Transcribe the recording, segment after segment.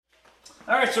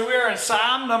All right, so we are in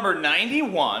Psalm number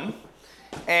 91,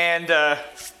 and I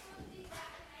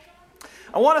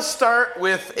want to start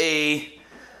with a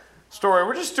story.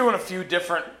 We're just doing a few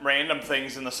different random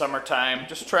things in the summertime,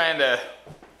 just trying to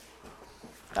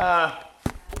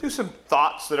do some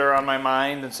thoughts that are on my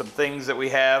mind and some things that we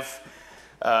have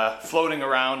floating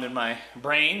around in my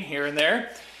brain here and there.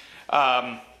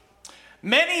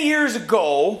 Many years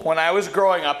ago, when I was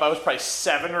growing up, I was probably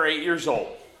 7 or 8 years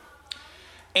old.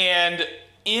 And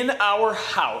in our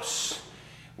house,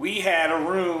 we had a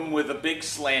room with a big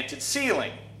slanted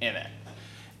ceiling in it.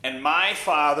 And my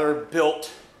father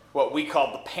built what we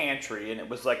called the pantry, and it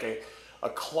was like a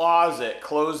closet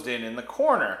closed in the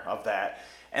corner of that.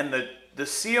 And the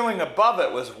ceiling above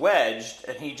it was wedged,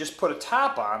 and he just put a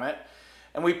top on it.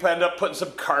 And we ended up putting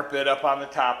some carpet up on the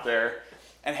top there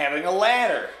and having a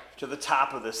ladder to the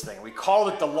top of this thing. We called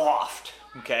it the loft,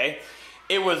 okay?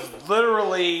 It was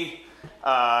literally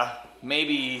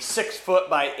maybe 6 foot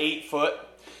by 8 foot,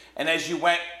 and as you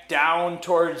went down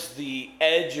towards the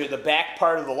edge or the back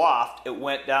part of the loft, it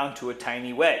went down to a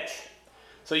tiny wedge.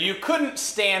 So you couldn't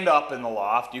stand up in the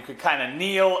loft. You could kind of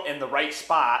kneel in the right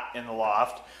spot in the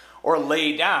loft or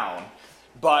lay down,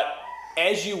 but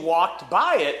as you walked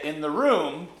by it in the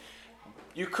room,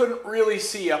 you couldn't really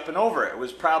see up and over it. It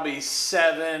was probably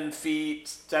 7.5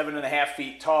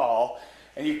 feet tall,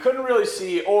 and you couldn't really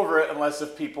see over it unless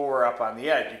if people were up on the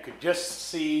edge. You could just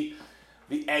see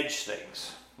the edge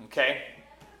things, okay?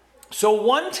 So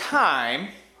one time,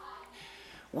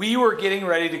 we were getting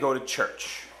ready to go to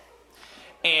church,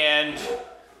 and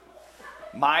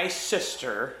my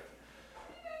sister,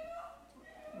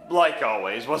 like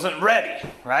always, wasn't ready,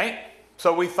 right?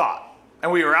 So we thought.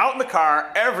 And we were out in the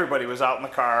car. Everybody was out in the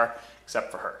car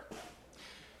except for her.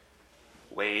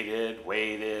 Waited.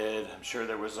 I'm sure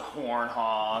there was a horn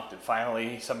honked, and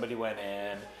finally somebody went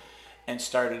in and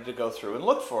started to go through and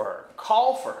look for her,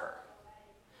 call for her.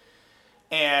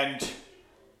 And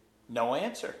no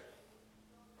answer.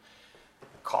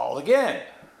 Called again.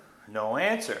 No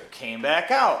answer. Came back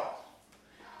out.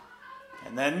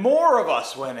 And then more of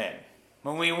us went in.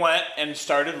 When we went and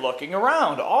started looking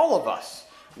around, all of us.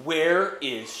 Where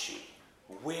is she?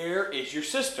 Where is your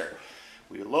sister?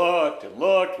 We looked and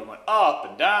looked, we went up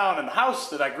and down, and the house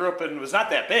that I grew up in was not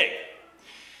that big.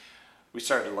 We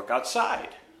started to look outside.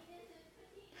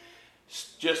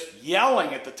 Just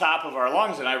yelling at the top of our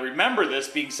lungs, and I remember this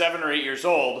being 7 or 8 years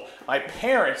old, my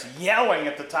parents yelling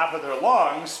at the top of their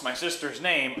lungs, my sister's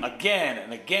name, again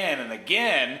and again and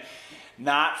again,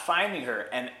 not finding her.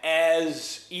 And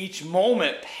as each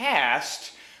moment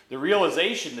passed, the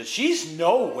realization that she's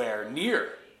nowhere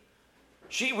near.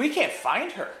 We can't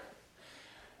find her.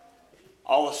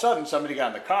 All of a sudden, somebody got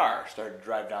in the car, started to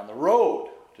drive down the road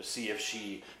to see if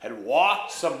she had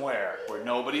walked somewhere where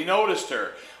nobody noticed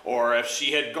her, or if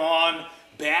she had gone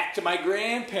back to my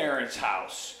grandparents'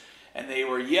 house. And they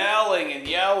were yelling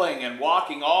and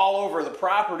walking all over the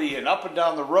property and up and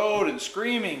down the road and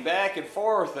screaming back and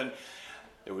forth. And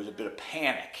there was a bit of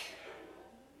panic.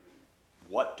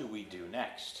 What do we do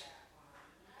next?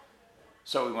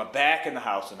 So we went back in the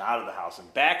house and out of the house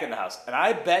and back in the house. And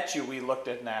I bet you we looked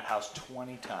in that house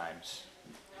 20 times,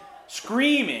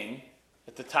 screaming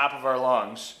at the top of our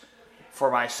lungs for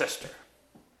my sister.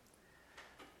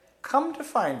 Come to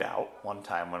find out, one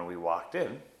time when we walked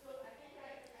in,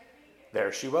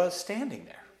 there she was standing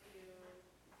there.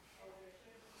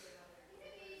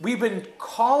 We've been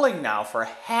calling now for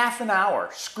half an hour,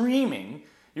 screaming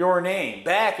your name,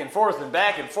 back and forth and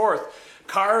back and forth.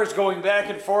 Cars going back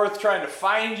and forth, trying to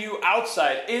find you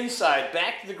outside, inside,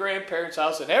 back to the grandparents'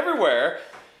 house, and everywhere.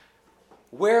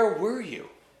 Where were you?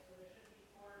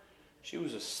 She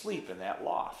was asleep in that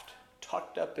loft,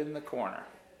 tucked up in the corner.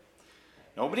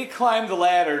 Nobody climbed the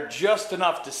ladder just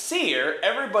enough to see her.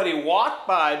 Everybody walked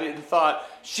by and thought,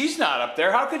 she's not up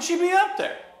there. How could she be up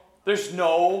there? There's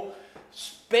no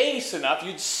space enough.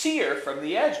 You'd see her from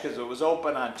the edge because it was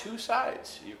open on 2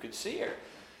 sides. You could see her.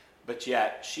 But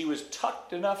yet, she was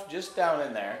tucked enough just down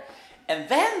in there. And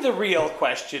then the real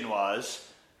question was,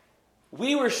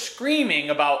 we were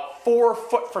screaming about 4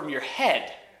 foot from your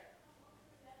head.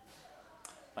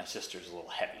 My sister's a little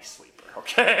heavy sleeper,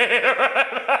 okay?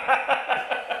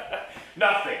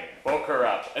 Nothing woke her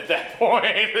up at that point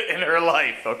in her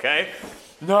life, okay?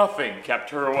 Nothing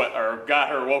kept her or got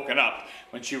her woken up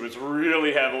when she was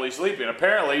really heavily sleeping.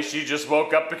 Apparently, she just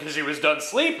woke up because she was done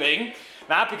sleeping,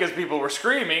 not because people were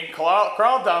screaming,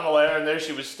 crawled down the ladder, and there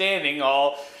she was standing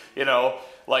all,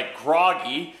 like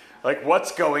groggy, like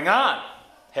what's going on?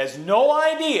 Has no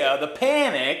idea the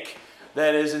panic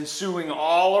that is ensuing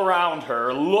all around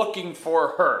her, looking for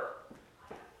her.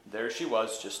 there she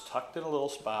was, just tucked in a little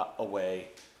spot away,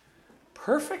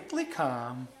 perfectly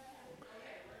calm,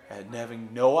 and having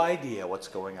no idea what's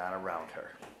going on around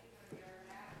her.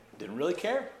 Didn't really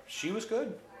care. She was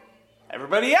good.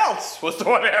 Everybody else was the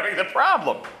one having the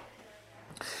problem.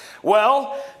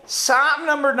 Well, Psalm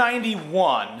number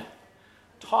 91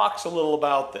 talks a little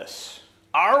about this.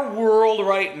 Our world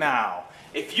right now,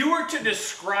 if you were to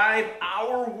describe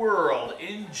our world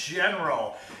in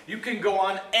general, you can go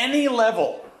on any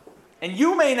level. And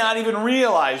you may not even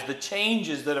realize the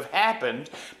changes that have happened,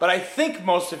 but I think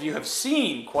most of you have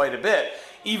seen quite a bit,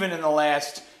 even in the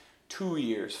last 2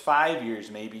 years, 5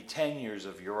 years, maybe 10 years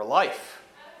of your life.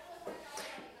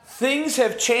 Things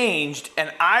have changed,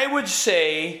 and I would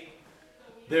say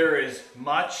there is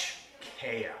much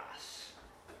chaos.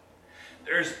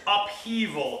 There's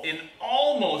upheaval in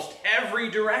almost every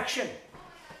direction.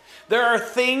 There are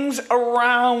things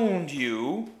around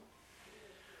you,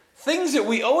 things that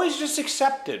we always just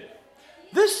accepted.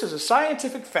 This is a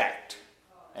scientific fact.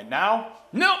 And now,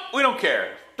 no, we don't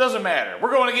care. Doesn't matter.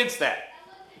 We're going against that.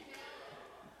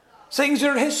 Things that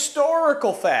are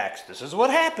historical facts. This is what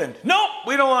happened. No,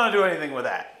 we don't want to do anything with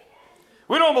that.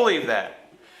 We don't believe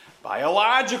that.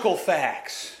 Biological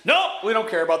facts. No, we don't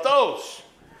care about those.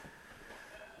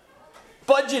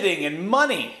 Budgeting and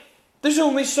money. There's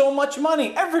only so much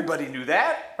money. Everybody knew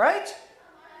that, right?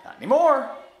 Not anymore.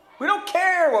 We don't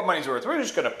care what money's worth. We're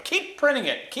just going to keep printing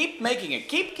it, keep making it,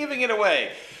 keep giving it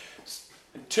away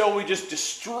until we just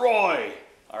destroy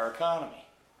our economy.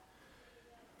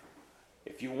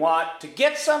 If you want to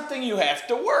get something, you have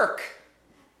to work.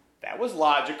 That was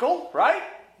logical, right?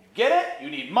 You get it, you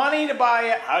need money to buy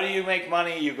it. How do you make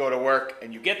money? You go to work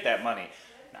and you get that money.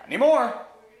 Not anymore.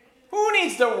 Who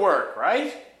needs to work,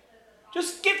 right?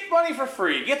 Just get money for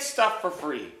free. Get stuff for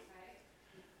free.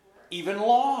 Even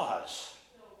laws.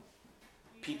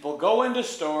 People go into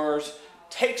stores,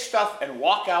 take stuff, and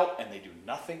walk out, and they do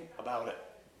nothing about it.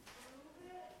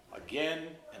 Again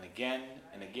and again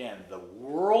and again. The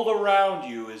world around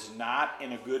you is not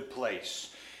in a good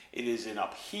place. It is in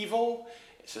upheaval.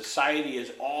 Society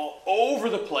is all over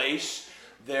the place.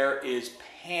 There is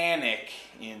panic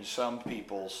in some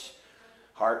people's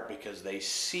heart because they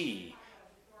see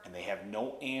and they have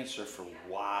no answer for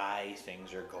why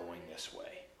things are going this way.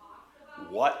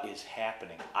 What is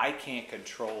happening? I can't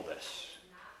control this.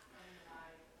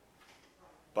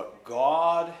 But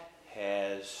God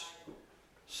has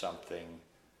something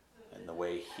in the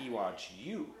way He wants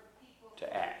you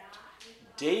to act.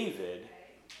 David,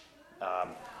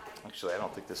 actually I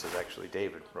don't think this is actually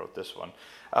David who wrote this one.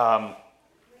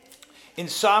 In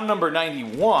Psalm number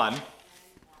 91,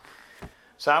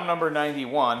 Psalm number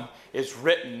 91 is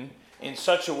written in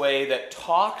such a way that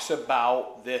talks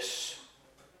about this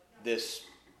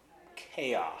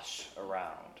chaos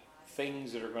around,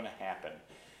 things that are going to happen,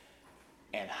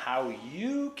 and how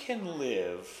you can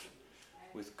live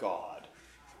with God.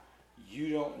 You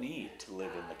don't need to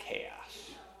live in the chaos.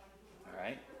 All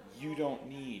right? You don't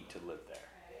need to live there.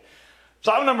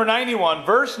 Psalm number 91,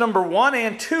 verse number 1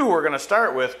 and 2 we're going to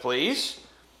start with, please.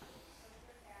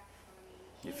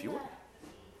 If you will.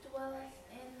 Dwelleth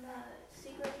in the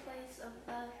secret place of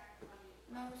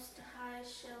the Most High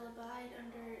shall abide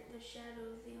under the shadow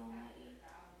of the Almighty.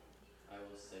 I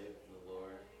will say of the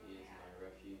Lord, He is my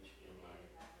refuge and my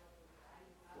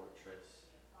fortress,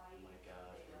 my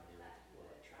God, in Him will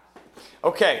I trust.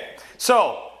 Okay,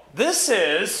 so this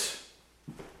is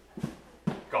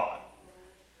God.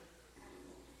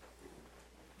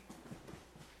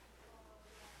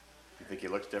 You think He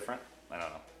looks different? I don't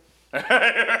know.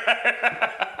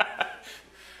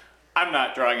 I'm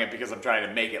not drawing it because I'm trying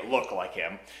to make it look like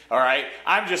Him. All right?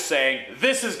 I'm just saying,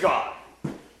 this is God.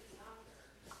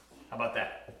 How about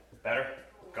that? Better?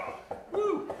 God.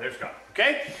 Woo! There's God.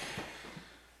 Okay?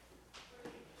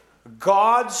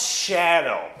 God's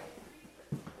shadow.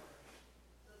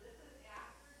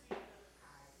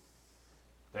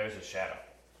 There's a shadow.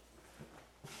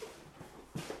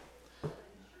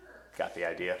 Got the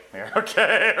idea here?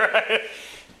 Okay, right?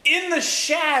 In the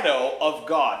shadow of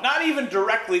God, not even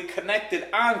directly connected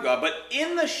on God, but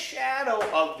in the shadow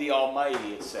of the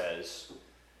Almighty, it says,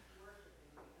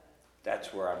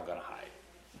 that's where I'm going to hide.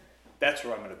 That's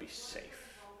where I'm going to be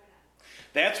safe.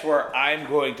 That's where I'm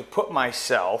going to put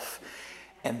myself,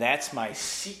 and that's my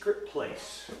secret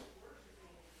place.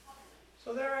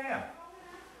 So there I am,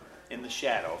 in the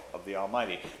shadow of the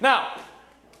Almighty. Now,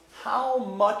 how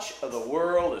much of the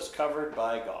world is covered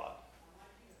by God?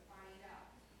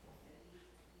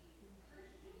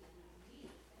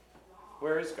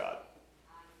 Where is God?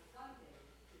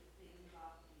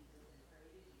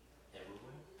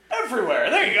 Everywhere.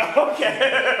 There you go.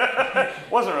 Okay.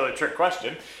 Wasn't really a trick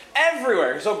question.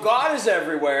 Everywhere. So God is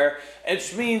everywhere,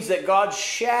 which means that God's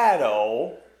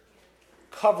shadow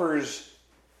covers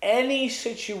any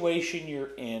situation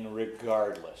you're in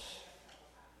regardless.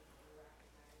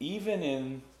 Even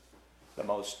in the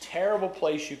most terrible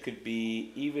place you could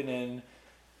be, even in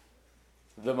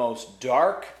the most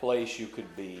dark place you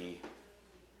could be.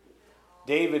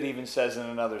 David even says in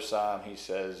another psalm, he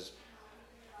says,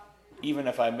 even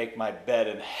if I make my bed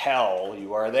in hell,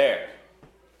 you are there.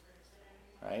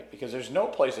 Right? Because there's no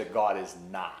place that God is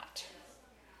not.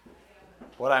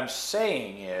 What I'm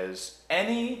saying is,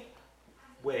 any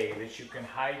way that you can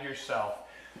hide yourself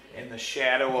in the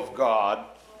shadow of God,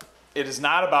 it is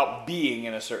not about being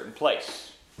in a certain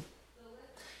place.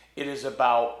 It is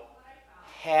about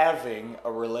having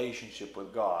a relationship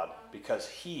with God, because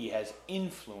He has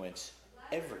influence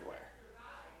everywhere.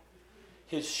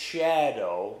 His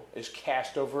shadow is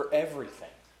cast over everything.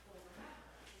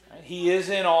 Right? He is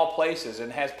in all places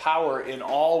and has power in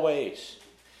all ways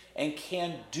and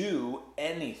can do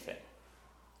anything.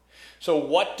 So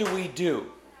what do?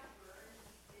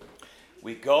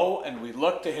 We go and we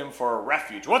look to Him for a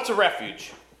refuge. What's a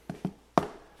refuge?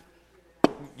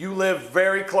 You live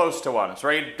very close to one. It's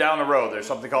right down the road. There's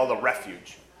something called a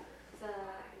refuge. It's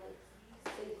a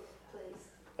safe place.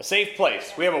 A safe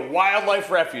place. We have a wildlife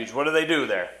refuge. What do they do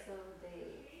there? So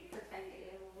they protect the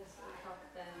animals and help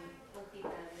them keep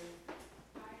them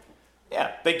in.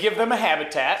 Yeah, they give them a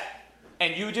habitat,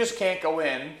 and you just can't go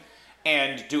in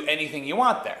and do anything you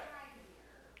want there.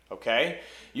 Okay?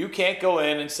 You can't go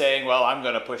in and say, well, I'm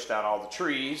going to push down all the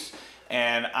trees,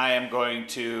 and I am going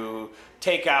to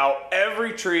take out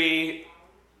every tree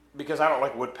because I don't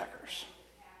like woodpeckers.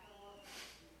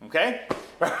 Okay?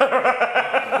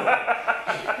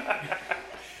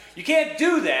 You can't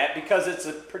do that because it's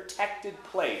a protected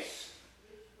place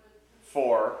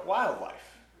for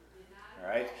wildlife. All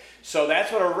right? So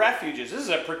that's what a refuge is. This is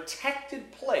a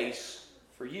protected place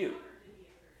for you.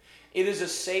 It is a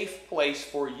safe place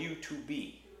for you to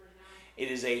be. It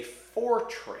is a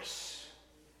fortress.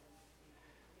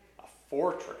 A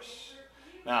fortress.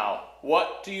 Now,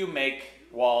 what do you make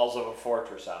walls of a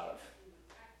fortress out of?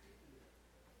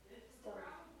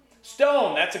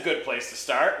 Stone. That's a good place to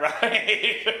start,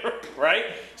 right? Right?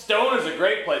 Stone is a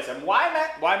great place. And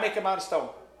why make them out of stone?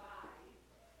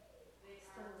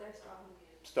 Stones are strong.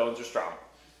 Stones are strong,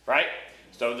 right?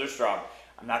 Stones are strong.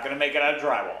 I'm not going to make it out of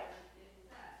drywall.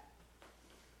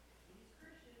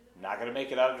 I'm not going to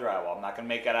make it out of drywall. I'm not going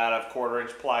to make it out of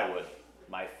 1/4-inch plywood.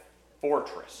 My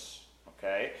fortress,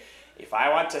 okay? If I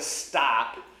want to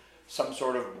stop some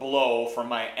sort of blow from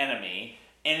my enemy,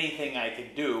 anything I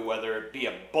can do, whether it be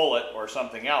a bullet or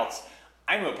something else,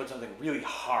 I'm going to put something really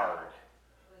hard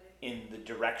in the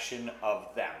direction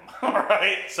of them, all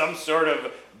right? Some sort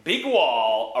of big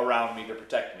wall around me to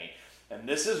protect me. And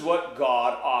this is what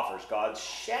God offers. God's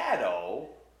shadow,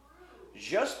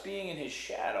 just being in His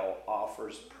shadow,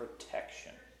 offers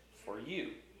protection for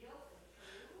you.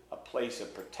 A place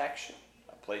of protection,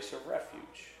 a place of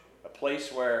refuge, a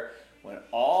place where when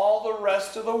all the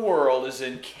rest of the world is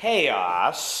in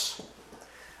chaos,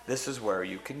 this is where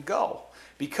you can go.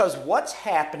 Because what's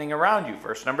happening around you?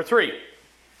 Verse number 3.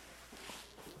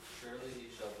 Surely He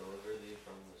shall deliver thee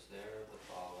from the snare of the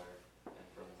fowler and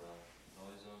from the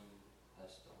noisome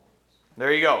pestilence.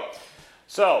 There you go.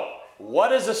 So,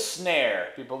 what is a snare?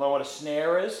 People know what a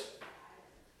snare is?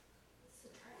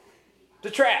 It's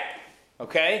a trap.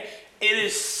 Okay? It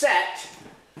is set,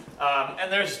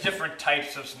 and there's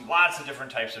lots of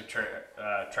different types of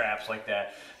traps like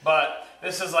that. But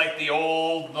this is like the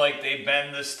old, like they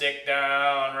bend the stick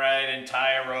down, right, and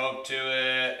tie a rope to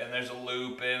it, and there's a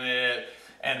loop in it.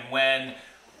 And when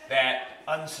that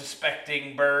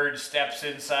unsuspecting bird steps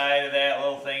inside of that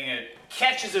little thing, it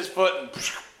catches his foot and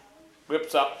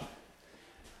whips up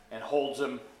and holds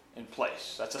him in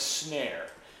place. That's a snare.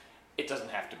 It doesn't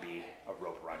have to be a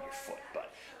rope around your foot,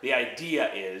 but the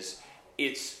idea is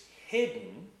it's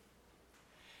hidden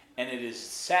and it is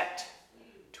set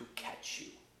to catch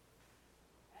you.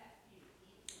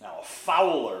 Now, a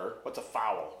fowler, what's a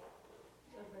fowl?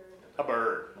 A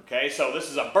bird. Okay, so this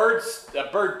is a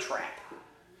bird trap.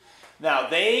 Now,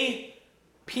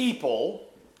 people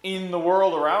in the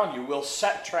world around you will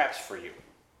set traps for you.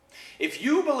 If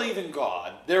you believe in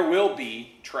God, there will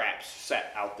be traps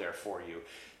set out there for you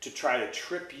to try to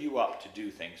trip you up to do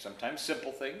things. Sometimes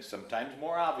simple things, sometimes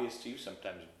more obvious to you,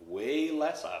 sometimes way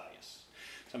less obvious,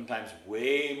 sometimes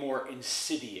way more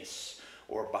insidious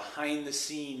or behind the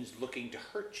scenes looking to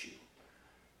hurt you.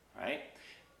 Right?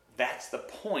 That's the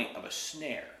point of a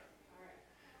snare.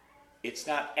 It's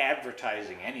not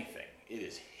advertising anything. It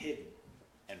is hidden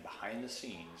and behind the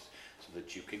scenes so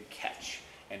that you can catch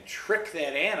and trick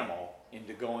that animal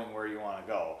into going where you want to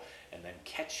go and then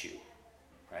catch you,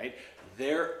 right?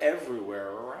 They're everywhere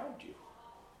around you.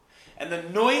 And the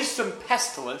noisome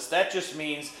pestilence, that just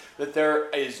means that there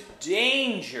is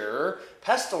danger.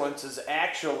 Pestilence is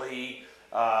actually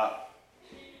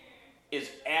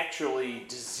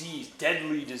disease,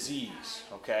 deadly disease,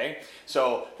 okay?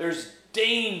 So there's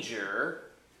danger,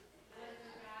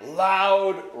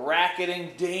 loud,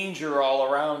 racketing danger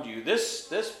all around you. This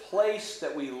place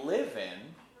that we live in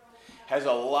has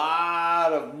a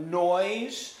lot of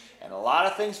noise and a lot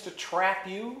of things to trap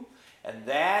you, and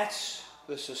that's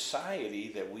the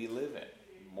society that we live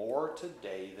in, more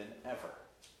today than ever.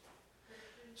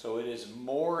 So it is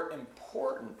more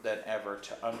important than ever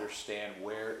to understand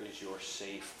where is your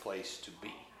safe place to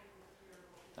be.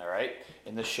 All right?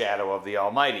 In the shadow of the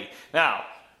Almighty. Now,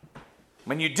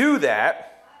 when you do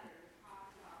that,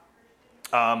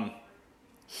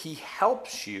 He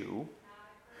helps you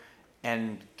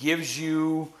and gives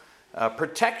you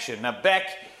protection. Now,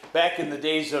 back in the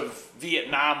days of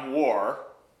Vietnam War,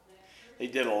 they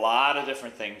did a lot of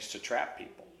different things to trap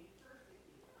people.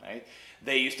 Right?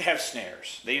 They used to have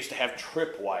snares. They used to have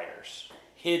tripwires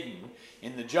hidden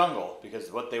in the jungle,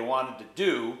 because what they wanted to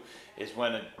do is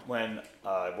when one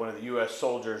of the U.S.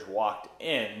 soldiers walked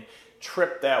in,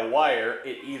 tripped that wire,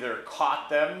 it either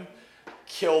caught them,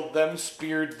 killed them,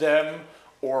 speared them,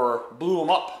 or blew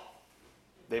them up.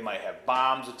 They might have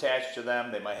bombs attached to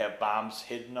them. They might have bombs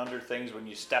hidden under things. When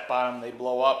you step on them, they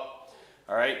blow up.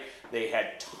 All right? They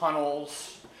had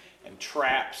tunnels and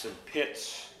traps and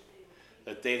pits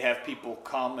that they'd have people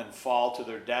come and fall to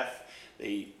their death.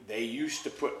 They used to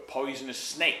put poisonous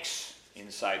snakes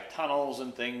inside tunnels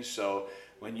and things, so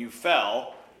when you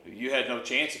fell, you had no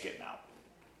chance of getting out.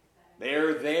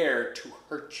 They're there to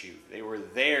hurt you. They were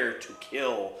there to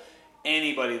kill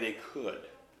anybody they could.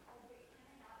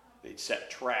 They'd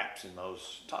set traps in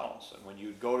those tunnels, and when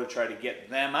you'd go to try to get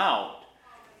them out,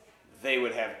 they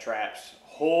would have traps,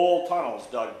 whole tunnels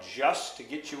dug just to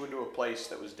get you into a place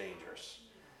that was dangerous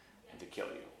and to kill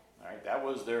you. All right, that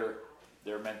was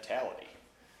their mentality.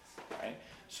 Right?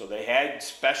 So they had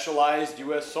specialized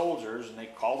U.S. soldiers, and they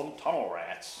called them tunnel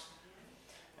rats,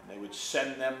 and they would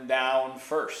send them down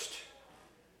first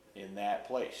in that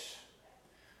place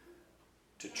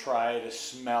to try to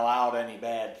smell out any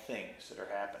bad things that are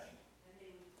happening.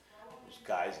 Those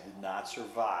guys did not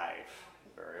survive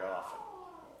very often.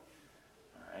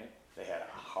 All right? They had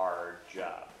a hard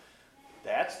job.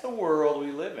 That's the world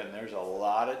we live in. There's a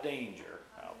lot of danger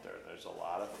out there. There's a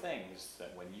lot of things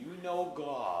that when you know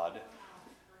God,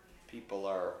 people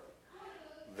are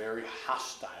very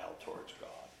hostile towards God.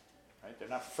 Right? They're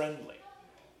not friendly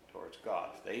towards God.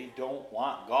 If they don't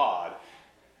want God,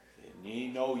 they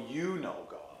know you know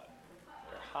God.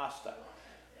 They're hostile.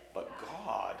 But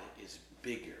God is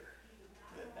bigger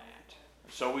than that.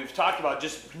 So we've talked about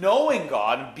just knowing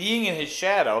God and being in His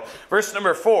shadow. Verse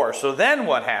number 4. So then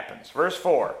what happens? Verse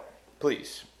 4,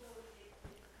 please.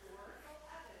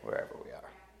 Wherever we are.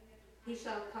 He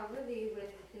shall cover thee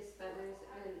with his feathers,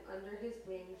 and under his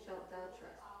wing shalt thou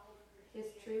trust. His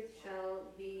truth shall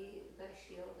be thy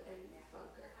shield and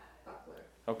buckler.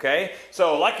 Okay,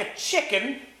 so like a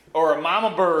chicken or a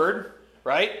mama bird,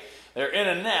 right? They're in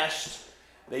a nest.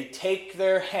 They take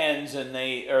their hens and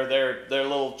their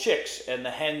little chicks, and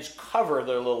the hens cover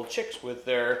their little chicks with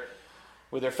their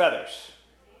feathers.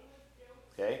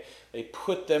 Okay, they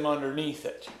put them underneath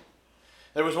it.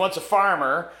 There was once a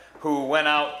farmer who went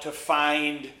out to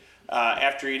find,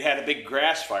 after he'd had a big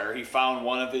grass fire, he found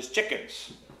one of his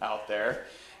chickens out there,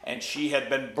 and she had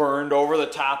been burned over the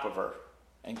top of her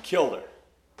and killed her.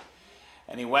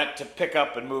 And he went to pick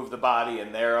up and move the body,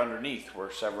 and there underneath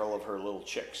were several of her little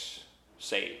chicks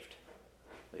saved.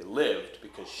 They lived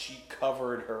because she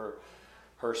covered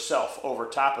herself over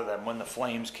top of them when the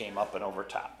flames came up and over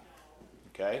top.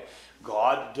 Okay?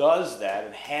 God does that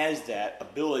and has that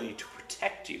ability to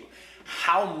protect you.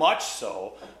 How much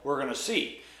so, we're going to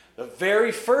see. The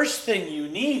very first thing you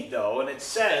need, though, and it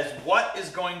says, what is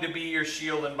going to be your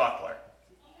shield and buckler?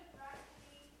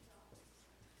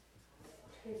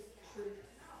 His truth.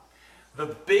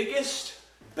 The biggest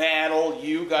battle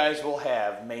you guys will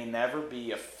have may never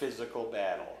be a physical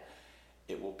battle.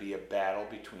 It will be a battle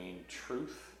between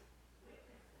truth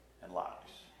and lies.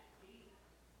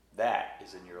 That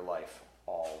is in your life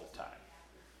all the time.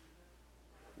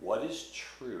 What is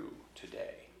true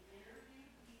today?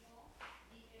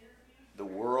 The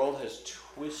world has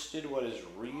twisted what is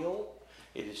real.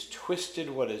 It has twisted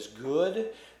what is good.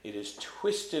 It has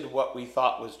twisted what we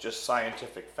thought was just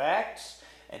scientific facts.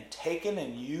 and taken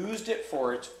and used it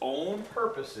for its own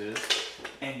purposes,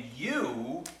 and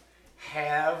you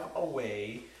have a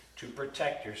way to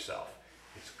protect yourself.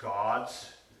 It's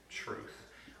God's truth.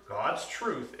 God's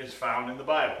truth is found in the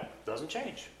Bible. It doesn't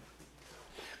change.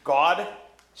 God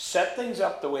set things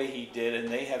up the way he did,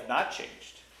 and they have not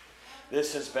changed.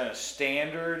 This has been a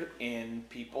standard in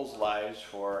people's lives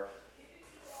for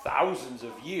thousands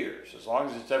of years, as long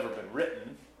as it's ever been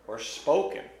written or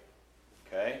spoken.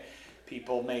 Okay?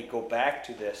 People may go back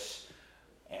to this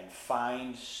and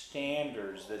find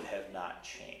standards that have not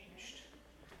changed.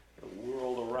 The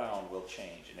world around will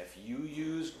change. And if you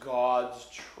use God's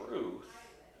truth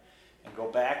and go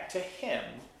back to him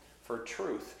for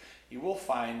truth, you will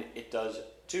find it does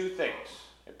two things.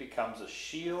 It becomes a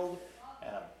shield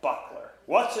and a buckler.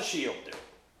 What's a shield do?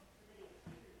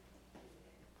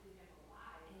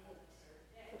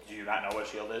 Do you not know what a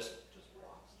shield is?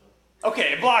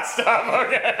 Okay, it blocks stuff.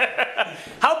 Okay.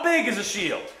 How big is a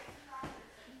shield?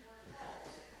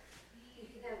 You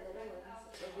can have little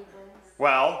ones or big ones.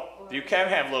 Well, you can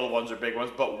have little ones or big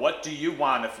ones, but what do you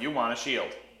want if you want a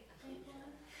shield?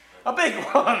 A big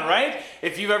one, right?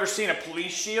 If you've ever seen a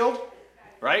police shield,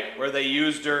 right, where they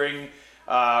use during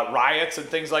riots and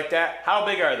things like that, how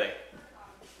big are they?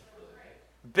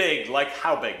 Big, like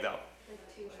how big though?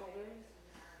 Like 2 shoulders.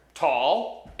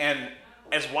 Tall and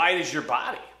as wide as your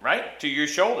body, right? To your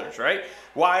shoulders, right?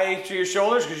 Why to your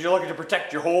shoulders? Because you're looking to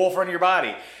protect your whole front of your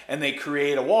body. And they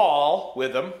create a wall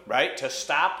with them, right, to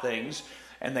stop things,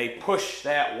 and they push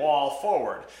that wall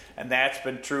forward. And that's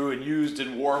been true and used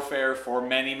in warfare for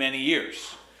many, many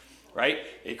years, right?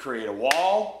 They create a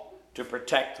wall to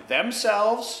protect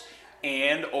themselves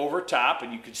and over top,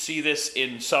 and you can see this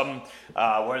in some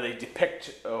where they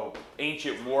depict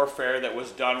ancient warfare that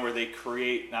was done, where they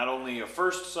create not only a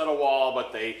first set of wall,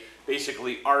 but they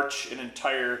basically arch an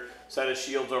entire set of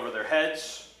shields over their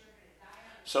heads,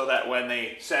 so that when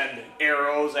they send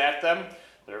arrows at them,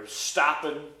 they're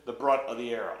stopping the brunt of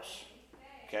the arrows.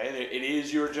 Okay, it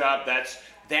is your job.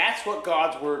 That's what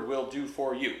God's word will do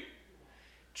for you.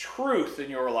 Truth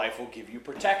in your life will give you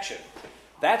protection.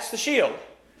 That's the shield.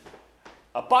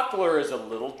 A buckler is a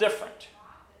little different.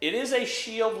 It is a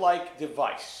shield-like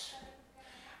device.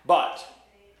 But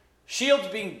shields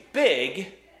being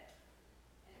big,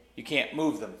 you can't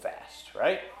move them fast,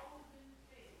 right?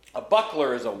 A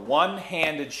buckler is a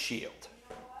one-handed shield.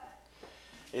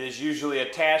 It is usually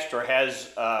attached or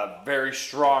has a very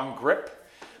strong grip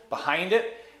behind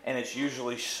it, and it's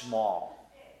usually small,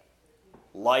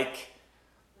 like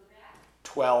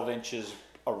 12 inches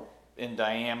in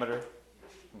diameter.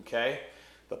 Okay?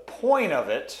 The point of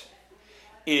it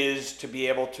is to be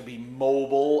able to be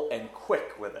mobile and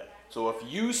quick with it. So if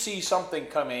you see something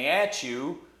coming at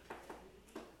you,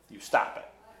 you stop it.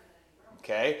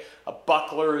 Okay? A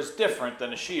buckler is different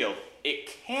than a shield. It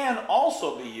can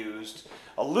also be used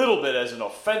a little bit as an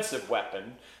offensive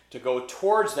weapon to go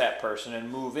towards that person and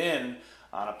move in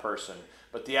on a person.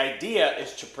 But the idea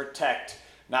is to protect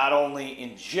not only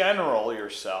in general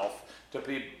yourself,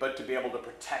 but to be able to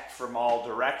protect from all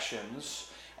directions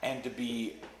and to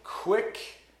be quick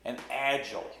and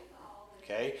agile.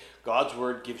 Okay? God's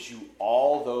word gives you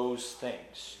all those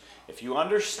things. If you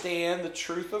understand the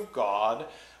truth of God,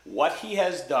 what he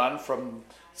has done from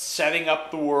setting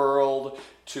up the world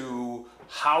to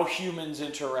how humans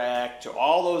interact, to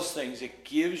all those things, it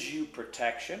gives you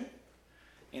protection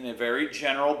in a very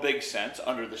general, big sense.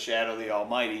 Under the shadow of the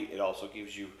Almighty, it also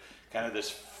gives you kind of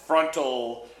this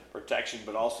frontal protection,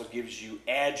 but also gives you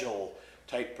agile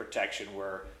type protection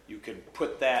where you can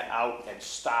put that out and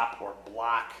stop or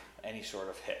block any sort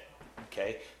of hit.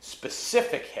 Okay?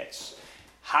 Specific hits.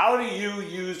 How do you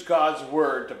use God's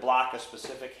word to block a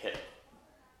specific hit?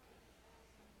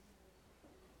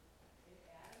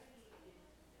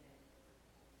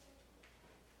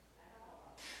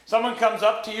 Someone comes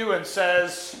up to you and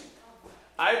says,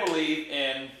 I believe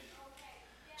in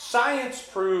science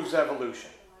proves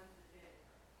evolution.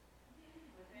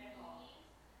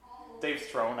 They've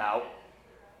thrown out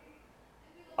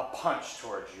a punch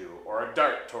towards you or a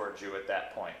dart towards you at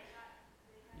that point.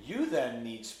 You then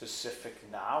need specific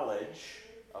knowledge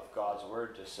of God's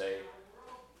word to say,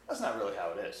 that's not really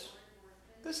how it is.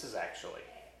 This is actually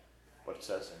what it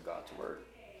says in God's word.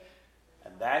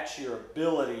 And that's your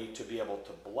ability to be able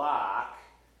to block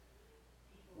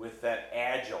with that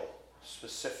agile,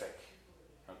 specific.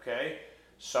 Okay?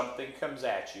 Something comes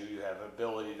at you, you have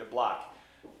ability to block.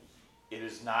 It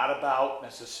is not about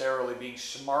necessarily being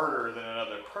smarter than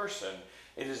another person.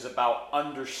 It is about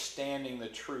understanding the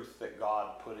truth that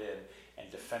God put in and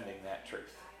defending that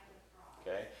truth.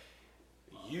 Okay?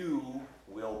 You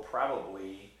will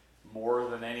probably more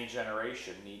than any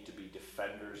generation, need to be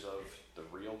defenders of the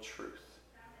real truth.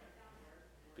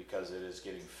 Because it is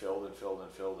getting filled and filled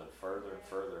and filled and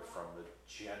further from the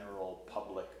general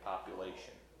public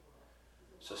population.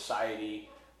 Society,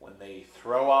 when they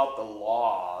throw out the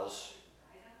laws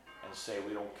and say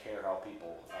we don't care how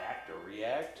people act or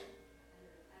react,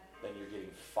 then you're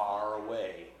getting far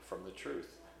away from the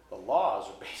truth. The laws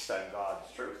are based on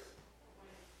God's truth.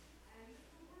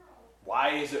 Why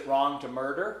is it wrong to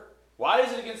murder? Why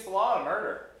is it against the law to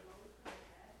murder?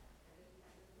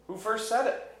 Who first said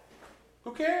it?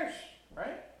 Who cares,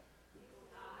 right?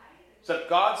 Except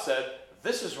God said,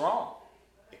 this is wrong.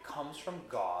 It comes from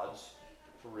God's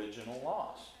original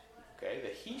laws, okay,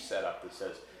 that he set up that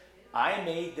says, I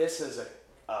made this as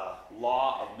a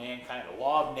law of mankind, a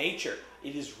law of nature.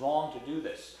 It is wrong to do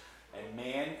this. And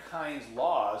mankind's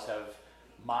laws have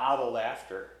modeled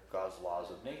after God's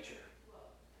laws of nature.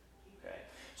 Okay?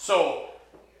 So,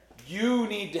 you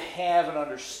need to have an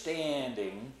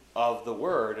understanding of the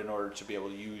word in order to be able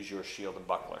to use your shield and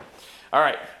buckler. All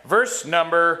right, verse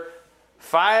number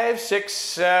 5, 6,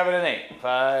 7, and 8.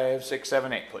 5, 6,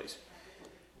 7, 8, please.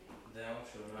 Thou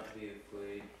shalt not be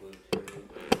afraid for the terror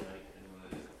by night, and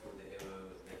for the arrow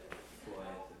that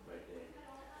flieth by day.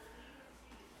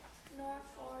 Nor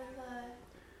for the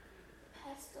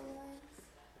pestilence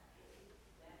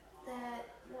that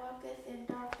walketh in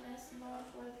darkness, nor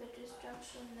for the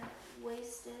destruction that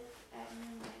wasteth at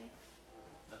noonday.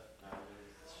 1,000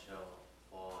 shall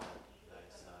fall at thy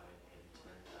side, and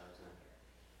 10,000,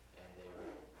 and they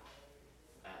are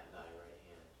at thy right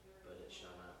hand, but it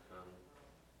shall not come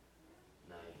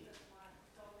nigh thee.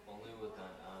 Only with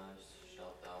thine eyes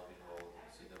shalt thou behold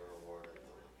and see the reward of the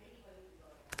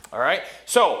wicked. All right,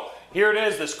 so here it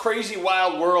is, this crazy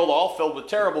wild world all filled with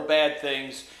terrible bad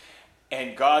things,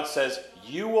 and God says,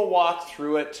 you will walk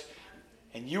through it,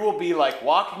 and you will be like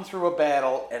walking through a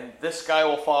battle, and this guy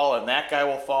will fall, and that guy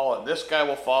will fall, and this guy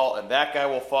will fall, and that guy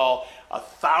will fall.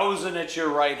 1,000 at your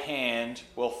right hand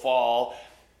will fall,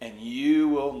 and you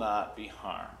will not be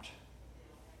harmed.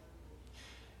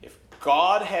 If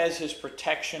God has his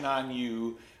protection on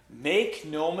you, make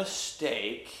no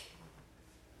mistake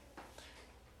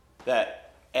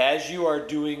that as you are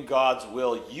doing God's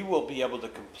will, you will be able to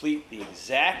complete the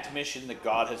exact mission that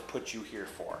God has put you here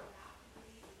for.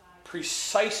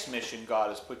 Precise mission God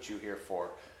has put you here for.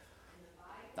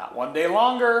 Not one day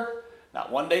longer,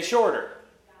 not one day shorter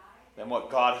than what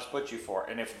God has put you for.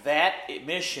 And if that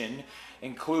mission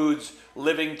includes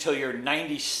living till you're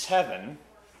 97,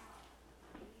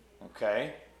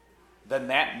 okay, then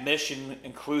that mission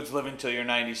includes living till you're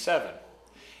 97.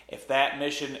 If that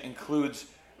mission includes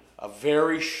a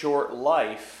very short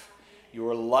life,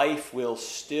 your life will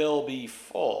still be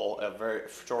full, a very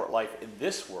short life in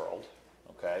this world,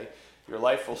 okay? Your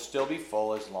life will still be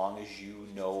full as long as you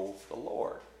know the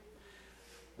Lord.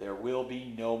 There will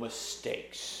be no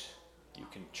mistakes. You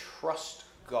can trust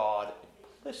God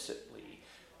implicitly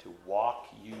to walk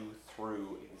you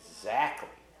through exactly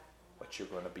what you're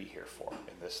going to be here for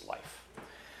in this life.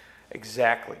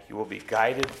 Exactly. You will be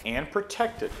guided and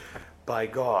protected by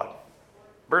God.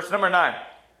 Verse number 9.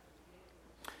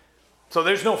 So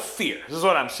there's no fear. This is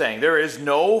what I'm saying. There is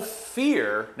no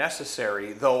fear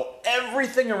necessary, though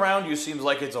everything around you seems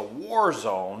like it's a war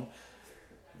zone.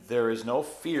 There is no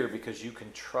fear because you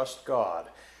can trust God.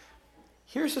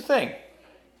 Here's the thing.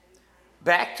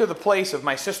 Back to the place of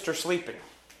my sister sleeping,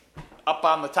 up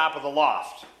on the top of the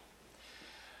loft.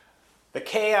 The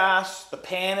chaos, the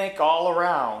panic all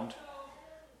around,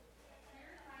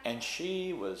 and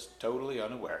she was totally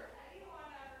unaware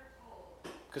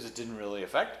because it didn't really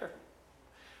affect her.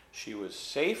 She was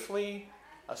safely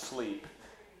asleep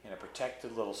in a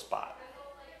protected little spot.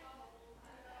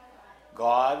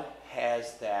 God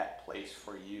has that place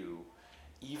for you,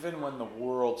 even when the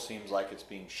world seems like it's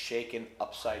being shaken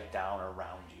upside down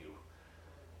around you.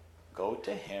 Go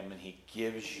to him and he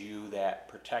gives you that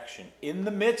protection in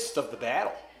the midst of the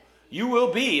battle. You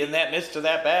will be in that midst of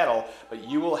that battle, but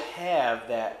you will have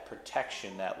that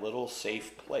protection, that little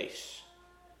safe place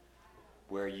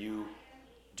where you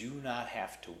do not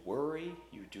have to worry,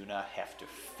 you do not have to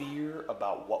fear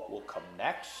about what will come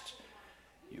next.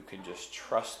 You can just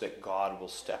trust that God will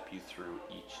step you through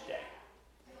each day.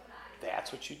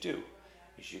 That's what you do,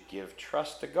 is you give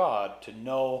trust to God to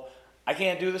know, I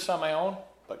can't do this on my own,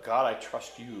 but God, I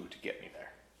trust you to get me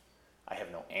there. I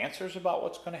have no answers about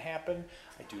what's going to happen.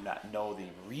 I do not know the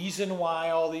reason why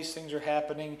all these things are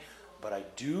happening, but I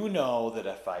do know that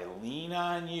if I lean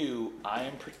on you, I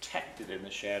am protected in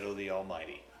the shadow of the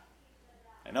Almighty.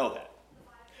 I know that.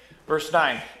 Verse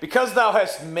 9, because thou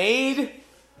hast made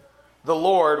the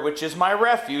Lord, which is my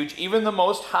refuge, even the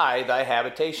Most High, thy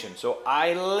habitation. So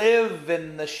I live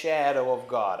in the shadow of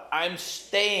God. I'm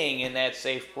staying in that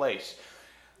safe place.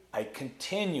 I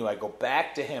continue. I go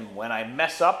back to him. When I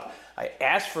mess up, I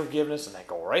ask forgiveness and I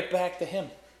go right back to him.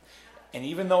 And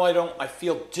even though I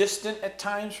feel distant at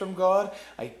times from God,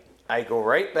 I go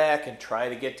right back and try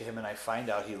to get to him, and I find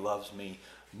out he loves me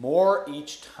more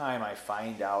each time. I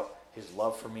find out his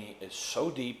love for me is so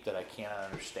deep that I cannot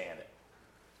understand it.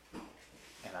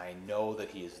 And I know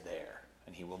that he is there,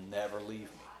 and he will never leave me.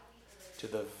 To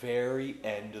the very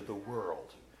end of the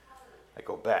world, I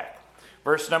go back.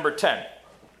 Verse number 10.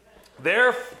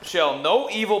 There shall no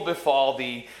evil befall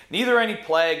thee, neither any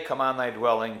plague come on thy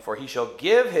dwelling, for he shall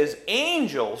give his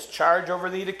angels charge over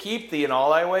thee to keep thee in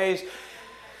all thy ways.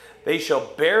 They shall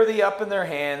bear thee up in their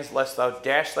hands, lest thou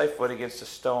dash thy foot against a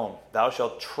stone. Thou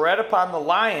shalt tread upon the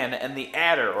lion and the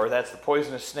adder, or that's the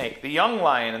poisonous snake. The young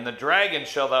lion and the dragon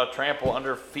shall thou trample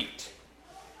under feet.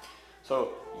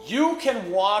 So you can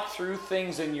walk through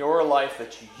things in your life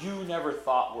that you never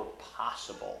thought were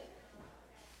possible.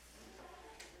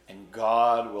 And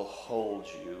God will hold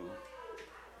you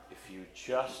if you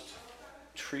just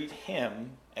treat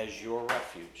him as your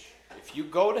refuge. If you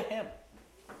go to him,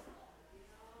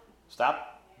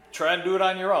 stop trying to do it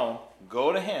on your own.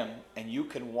 Go to him, and you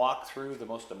can walk through the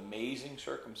most amazing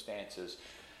circumstances.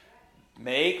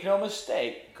 Make no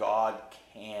mistake, God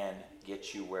can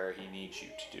get you where he needs you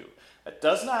to do. That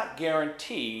does not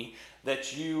guarantee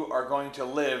that you are going to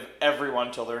live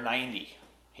everyone till they're 90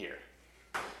 here.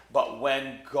 But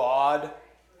when God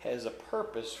has a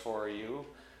purpose for you,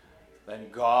 then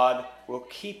God will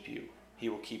keep you. He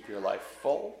will keep your life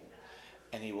full,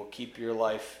 and he will keep your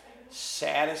life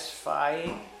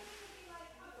satisfying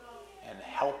and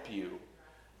help you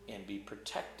and be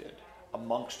protected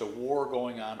amongst a war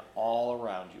going on all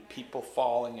around you. People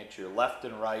falling at your left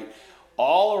and right,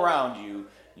 all around you.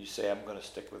 You say, I'm going to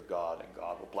stick with God, and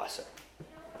God will bless it.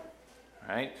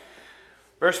 All right?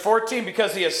 Verse 14,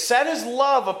 because he has set his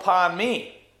love upon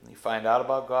me. You find out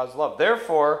about God's love.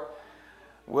 Therefore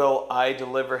will I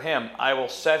deliver him. I will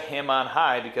set him on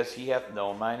high, because he hath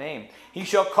known my name. He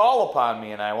shall call upon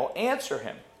me, and I will answer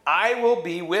him. I will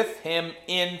be with him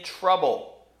in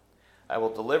trouble. I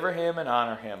will deliver him and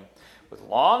honor him. With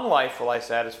long life will I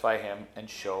satisfy him and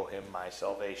show him my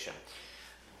salvation.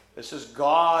 This is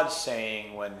God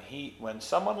saying, when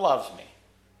someone loves me,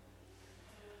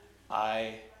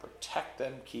 I protect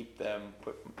them, keep them,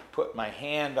 put my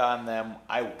hand on them.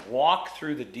 I walk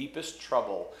through the deepest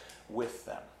trouble with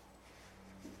them,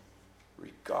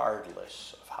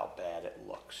 regardless of how bad it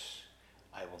looks.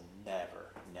 I will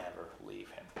never, never leave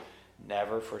him,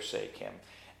 never forsake him.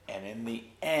 And in the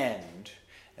end,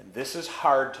 and this is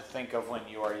hard to think of when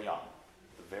you are young,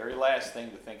 the very last thing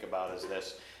to think about is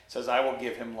this. It says, I will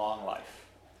give him long life.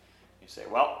 You say,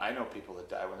 well, I know people that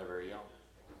die when they're very young.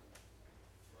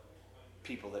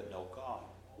 People that know God.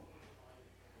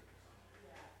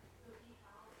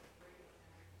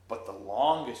 But the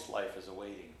longest life is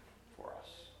awaiting for us.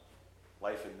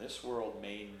 Life in this world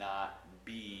may not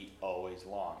be always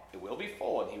long. It will be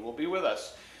full, and he will be with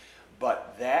us.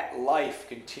 But that life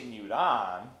continued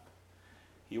on,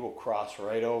 he will cross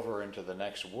right over into the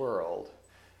next world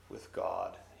with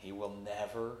God. He will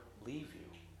never leave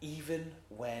you, even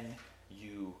when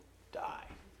you die.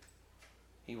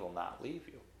 He will not leave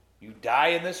you. You die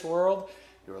in this world,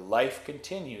 your life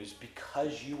continues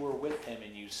because you were with him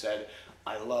and you said,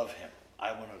 I love him.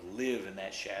 I want to live in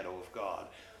that shadow of God.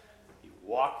 You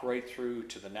walk right through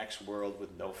to the next world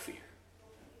with no fear.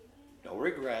 No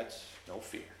regrets, no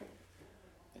fear.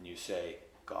 And you say,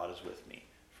 God is with me.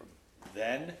 From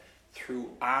then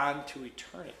through on to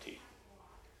eternity.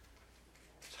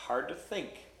 It's hard to think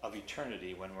of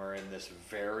eternity when we're in this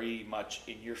very much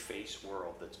in-your-face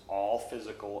world that's all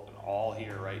physical and all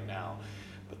here right now.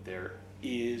 But there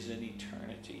is an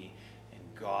eternity, and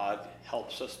God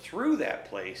helps us through that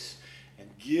place and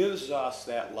gives us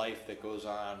that life that goes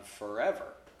on forever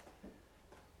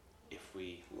if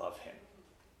we love him.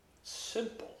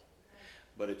 Simple,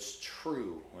 but it's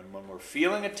true. When we're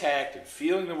feeling attacked and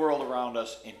feeling the world around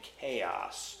us in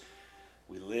chaos,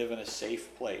 we live in a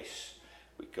safe place.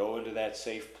 We go into that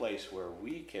safe place where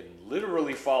we can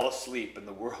literally fall asleep and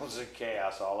the world's in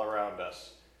chaos all around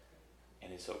us.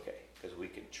 And it's okay, because we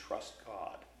can trust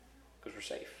God, because we're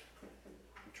safe.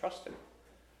 We trust him.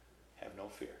 Have no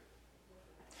fear.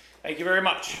 Thank you very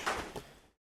much.